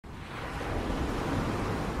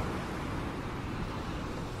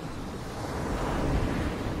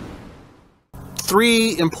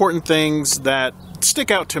three important things that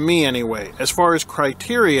stick out to me anyway, as far as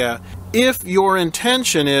criteria, if your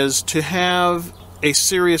intention is to have a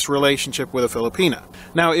serious relationship with a Filipina.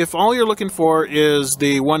 Now, if all you're looking for is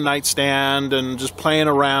the one-night stand and just playing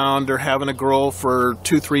around or having a girl for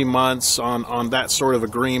 2-3 months on that sort of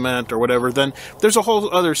agreement or whatever, then there's a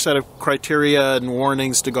whole other set of criteria and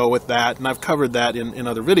warnings to go with that, and I've covered that in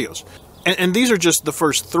other videos. And these are just the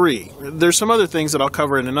first three. There's some other things that I'll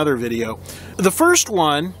cover in another video. The first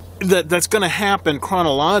one that's going to happen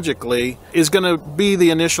chronologically is going to be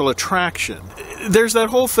the initial attraction. There's that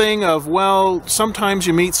whole thing of, well, sometimes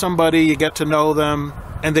you meet somebody, you get to know them,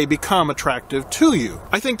 and they become attractive to you.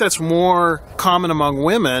 I think that's more common among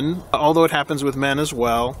women, although it happens with men as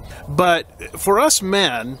well. But for us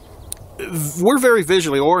men, we're very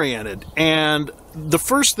visually oriented, and the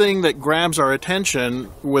first thing that grabs our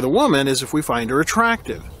attention with a woman is if we find her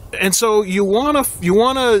attractive. And so you want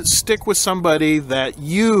to stick with somebody that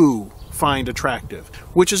you find attractive,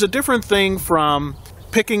 which is a different thing from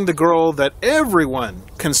picking the girl that everyone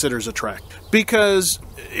considers attractive. Because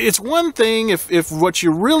it's one thing if what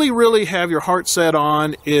you really have your heart set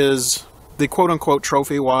on is the quote-unquote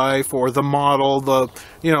trophy wife or the model, the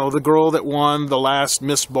girl that won the last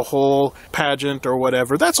Miss Bohol pageant or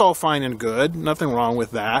whatever. That's all fine and good. Nothing wrong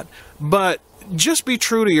with that. But just be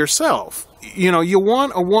true to yourself. You know, you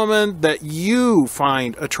want a woman that you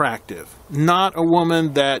find attractive, not a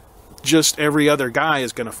woman that just every other guy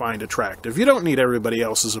is going to find attractive. You don't need everybody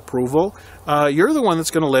else's approval. You're the one that's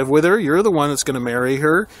going to live with her. You're the one that's going to marry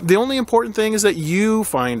her. The only important thing is that you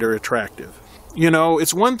find her attractive. You know,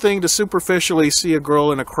 it's one thing to superficially see a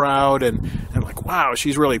girl in a crowd and like, wow,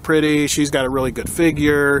 she's really pretty, she's got a really good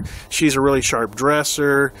figure, she's a really sharp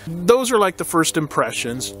dresser. Those are like the first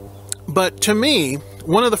impressions. But to me,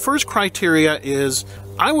 one of the first criteria is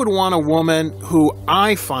I would want a woman who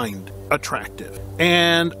I find attractive.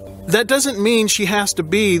 And that doesn't mean she has to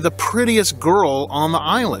be the prettiest girl on the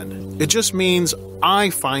island. It just means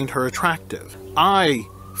I find her attractive. I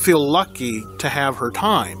feel lucky to have her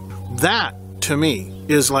time. That, to me,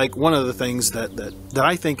 is like one of the things that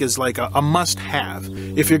I think is like a must-have.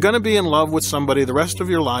 If you're going to be in love with somebody the rest of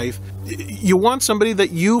your life, you want somebody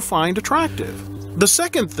that you find attractive. The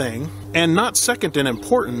second thing, and not second in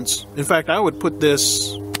importance, in fact, I would put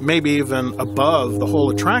this maybe even above the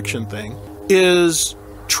whole attraction thing, is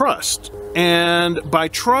trust. And by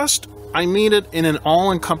trust, I mean it in an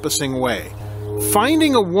all-encompassing way.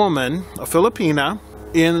 Finding a woman, a Filipina,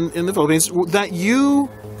 in the Philippines, that you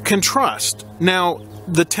can trust. Now,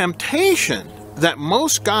 the temptation that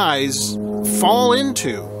most guys fall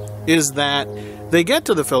into is that they get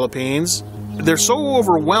to the Philippines, they're so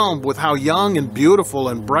overwhelmed with how young and beautiful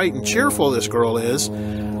and bright and cheerful this girl is,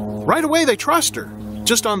 right away they trust her,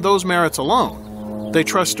 just on those merits alone. They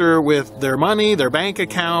trust her with their money, their bank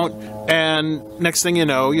account, and next thing you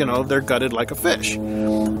know, they're gutted like a fish.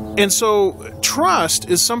 And so trust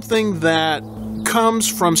is something that comes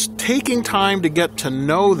from taking time to get to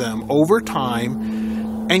know them over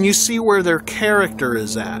time, and you see where their character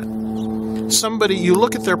is at. You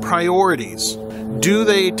look at their priorities. Do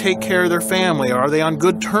they take care of their family? Are they on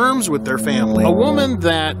good terms with their family? A woman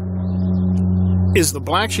that is the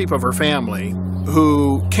black sheep of her family,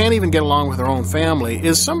 who can't even get along with her own family,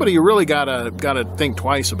 is somebody you really gotta think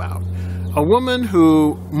twice about. A woman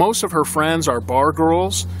who most of her friends are bar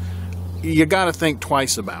girls, you gotta think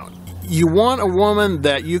twice about. You want a woman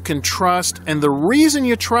that you can trust, and the reason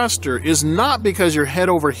you trust her is not because you're head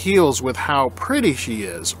over heels with how pretty she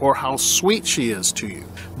is or how sweet she is to you.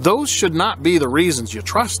 Those should not be the reasons you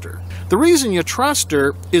trust her. The reason you trust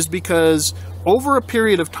her is because over a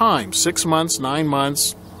period of time, 6 months, 9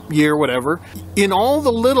 months, year, whatever, in all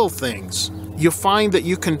the little things, you find that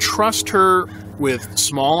you can trust her with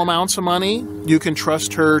small amounts of money. You can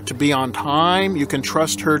trust her to be on time. You can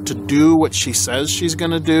trust her to do what she says she's going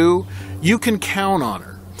to do. You can count on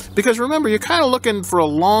her. Because remember, you're kind of looking for a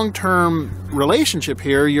long-term relationship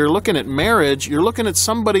here. You're looking at marriage. You're looking at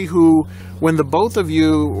somebody who, when the both of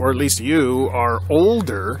you, or at least you, are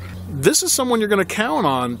older, this is someone you're going to count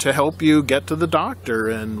on to help you get to the doctor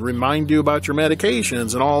and remind you about your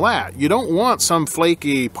medications and all that. You don't want some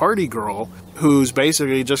flaky party girl who's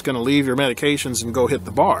basically just going to leave your medications and go hit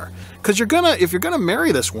the bar. Because if you're going to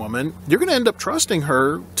marry this woman, you're going to end up trusting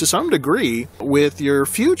her to some degree with your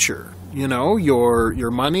future. You know,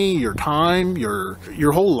 your money, your time, your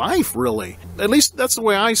whole life, really. At least that's the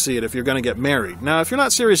way I see it if you're going to get married. Now, if you're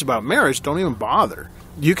not serious about marriage, don't even bother.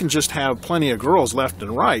 You can just have plenty of girls left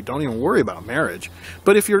and right. Don't even worry about marriage.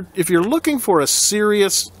 But if you're looking for a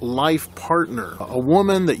serious life partner, a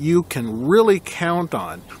woman that you can really count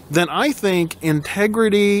on, then I think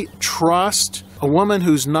integrity, trust, a woman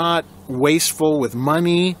who's not wasteful with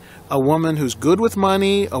money, a woman who's good with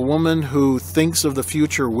money, a woman who thinks of the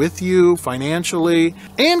future with you financially,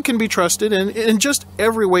 and can be trusted in just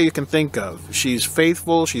every way you can think of. She's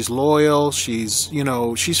faithful, she's loyal, she's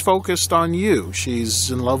focused on you,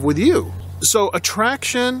 she's in love with you. So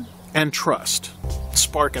attraction and trust,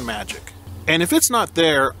 spark and magic. And if it's not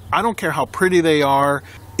there, I don't care how pretty they are,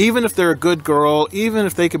 even if they're a good girl, even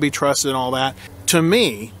if they could be trusted and all that, to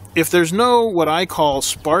me, if there's no what I call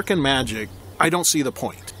spark and magic, I don't see the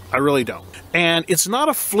point. I really don't. And it's not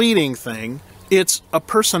a fleeting thing, it's a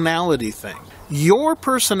personality thing. Your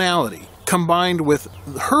personality combined with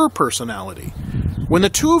her personality. When the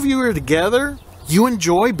two of you are together, you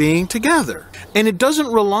enjoy being together. And it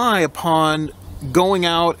doesn't rely upon going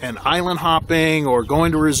out and island hopping or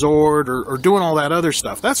going to a resort or doing all that other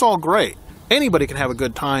stuff. That's all great. Anybody can have a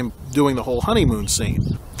good time doing the whole honeymoon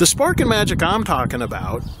scene. The spark and magic I'm talking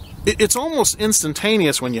about, it's almost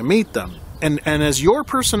instantaneous when you meet them. And as your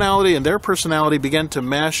personality and their personality begin to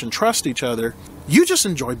mesh and trust each other, you just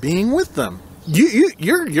enjoy being with them.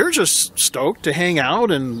 You're just stoked to hang out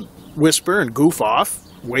and whisper and goof off,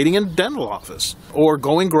 waiting in the dental office, or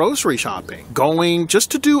going grocery shopping, going just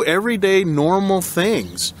to do everyday normal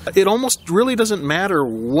things. It almost really doesn't matter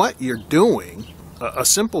what you're doing, a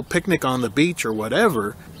simple picnic on the beach or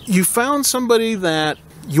whatever. You found somebody that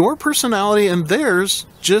your personality and theirs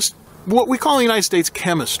just, what we call in the United States,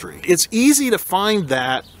 chemistry. It's easy to find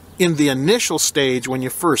that in the initial stage when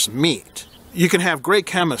you first meet. You can have great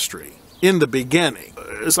chemistry in the beginning.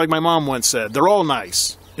 It's like my mom once said, they're all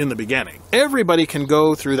nice in the beginning. Everybody can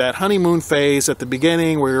go through that honeymoon phase at the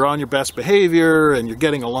beginning where you're on your best behavior and you're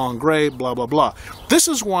getting along great, blah, blah, blah. This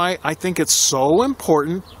is why I think it's so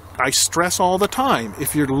important. I stress all the time,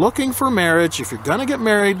 if you're looking for marriage, if you're going to get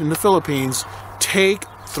married in the Philippines, take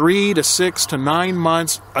 3 to 6 to 9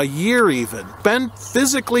 months, a year even. Spend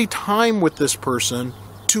physically time with this person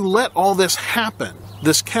to let all this happen,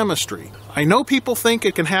 this chemistry. I know people think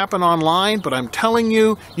it can happen online, but I'm telling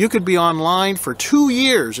you, you could be online for 2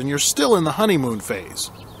 years and you're still in the honeymoon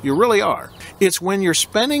phase. You really are. It's when you're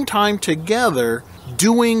spending time together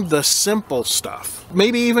doing the simple stuff.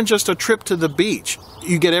 Maybe even just a trip to the beach.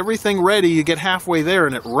 You get everything ready, you get halfway there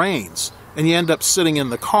and it rains. And you end up sitting in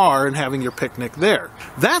the car and having your picnic there.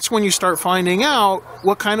 That's when you start finding out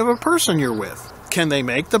what kind of a person you're with. Can they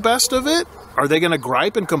make the best of it? Are they going to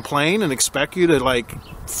gripe and complain and expect you to,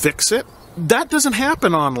 fix it? That doesn't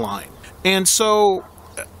happen online. And so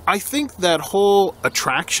I think that whole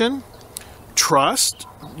attraction, trust,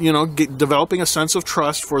 developing a sense of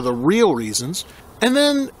trust for the real reasons, and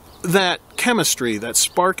then that chemistry, that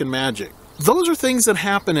spark and magic, those are things that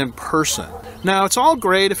happen in person. Now, it's all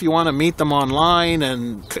great if you want to meet them online,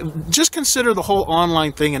 and just consider the whole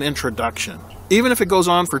online thing an introduction. Even if it goes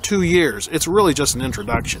on for 2 years, it's really just an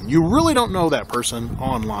introduction. You really don't know that person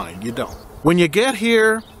online. You don't. When you get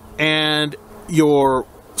here and you're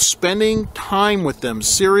spending time with them,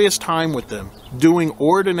 serious time with them, doing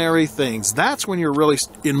ordinary things, that's when you're really,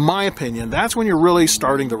 in my opinion, that's when you're really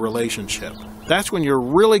starting the relationship. That's when you're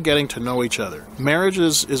really getting to know each other. Marriage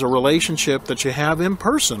is a relationship that you have in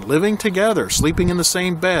person, living together, sleeping in the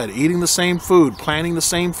same bed, eating the same food, planning the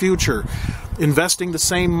same future, investing the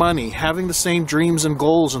same money, having the same dreams and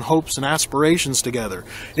goals and hopes and aspirations together.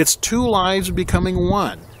 It's 2 lives becoming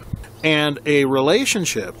one. And a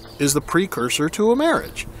relationship is the precursor to a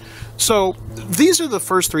marriage. So these are the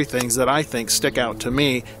first 3 things that I think stick out to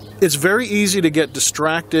me. It's very easy to get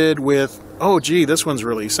distracted with, oh gee, this one's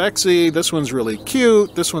really sexy, this one's really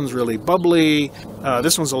cute, this one's really bubbly,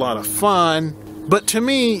 this one's a lot of fun. But to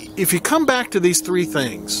me, if you come back to these 3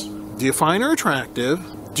 things, do you find her attractive?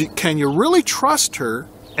 Can you really trust her?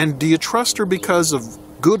 And do you trust her because of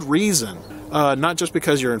good reason, not just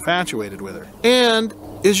because you're infatuated with her? And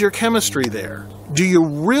is your chemistry there? Do you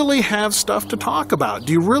really have stuff to talk about?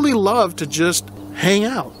 Do you really love to just hang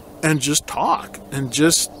out and just talk and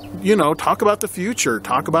just, talk about the future,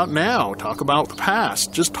 talk about now, talk about the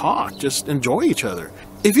past, just talk, just enjoy each other?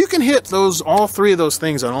 If you can hit all 3 of those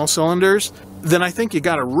things on all cylinders, then I think you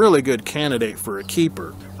got a really good candidate for a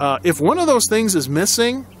keeper. If one of those things is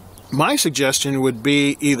missing, my suggestion would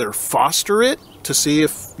be either foster it to see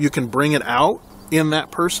if you can bring it out in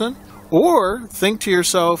that person, or think to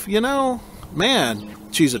yourself, man,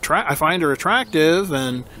 I find her attractive,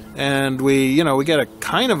 and we get a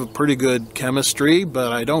kind of a pretty good chemistry,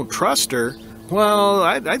 but I don't trust her. Well,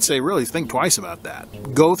 I'd say really think twice about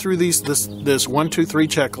that. Go through this 1, 2, 3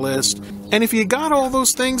 checklist, and if you got all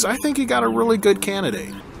those things, I think you got a really good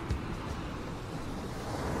candidate.